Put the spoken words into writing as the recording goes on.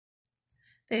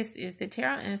This is the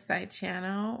Tarot Insight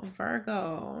Channel,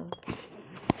 Virgo.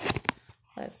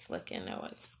 Let's look into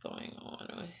what's going on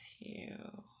with you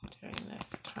during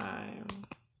this time.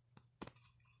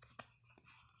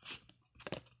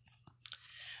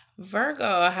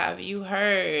 Virgo, have you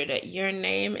heard? Your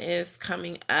name is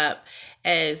coming up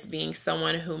as being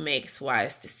someone who makes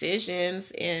wise decisions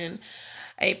in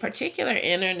a particular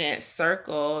internet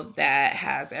circle that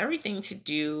has everything to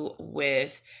do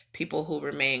with people who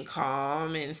remain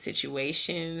calm in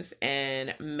situations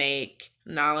and make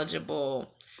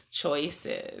knowledgeable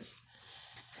choices.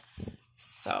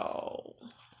 So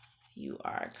you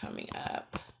are coming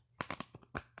up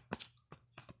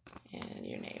and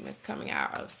your name is coming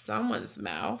out of someone's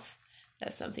mouth.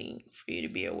 That's something for you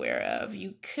to be aware of.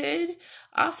 You could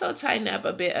also tighten up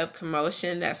a bit of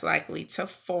commotion that's likely to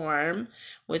form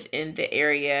within the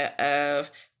area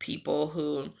of people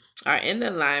who are in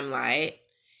the limelight,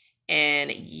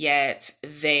 and yet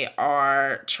they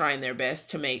are trying their best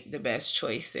to make the best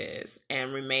choices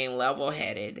and remain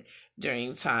level-headed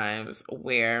during times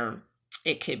where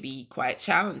it could be quite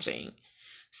challenging.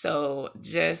 So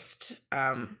just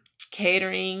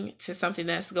catering to something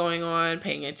that's going on,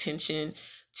 paying attention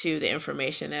to the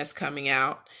information that's coming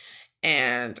out,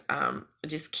 and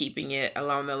just keeping it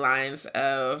along the lines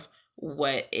of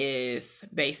what is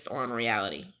based on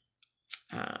reality.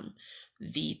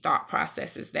 The thought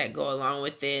processes that go along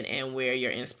with it and where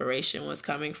your inspiration was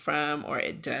coming from, or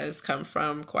it does come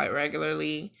from quite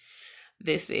regularly.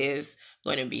 This is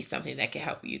going to be something that can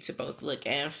help you to both look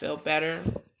and feel better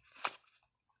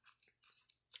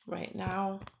right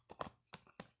now.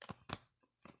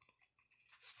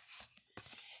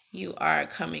 You are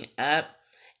coming up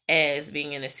as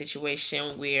being in a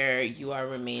situation where you are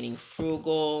remaining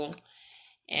frugal.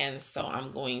 And so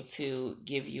I'm going to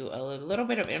give you a little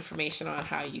bit of information on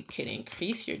how you can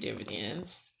increase your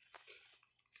dividends,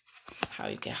 how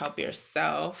you can help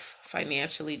yourself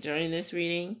financially during this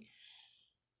reading.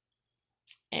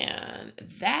 And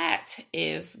that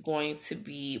is going to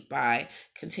be by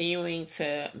continuing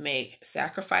to make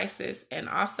sacrifices and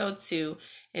also to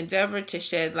endeavor to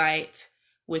shed light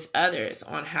with others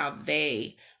on how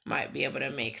they might be able to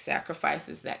make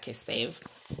sacrifices that can save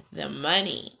them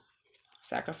money.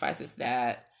 Sacrifices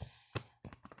that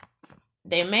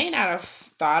they may not have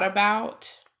thought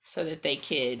about so that they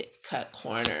could cut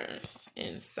corners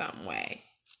in some way.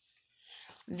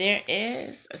 There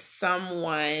is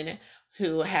someone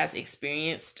who has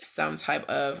experienced some type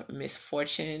of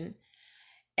misfortune,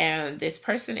 and this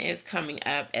person is coming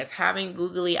up as having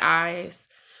googly eyes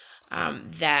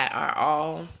that are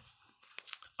all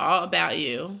about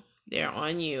you. They're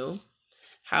on you.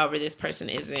 However, this person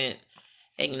isn't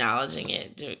acknowledging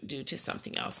it due to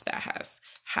something else that has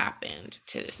happened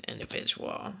to this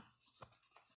individual.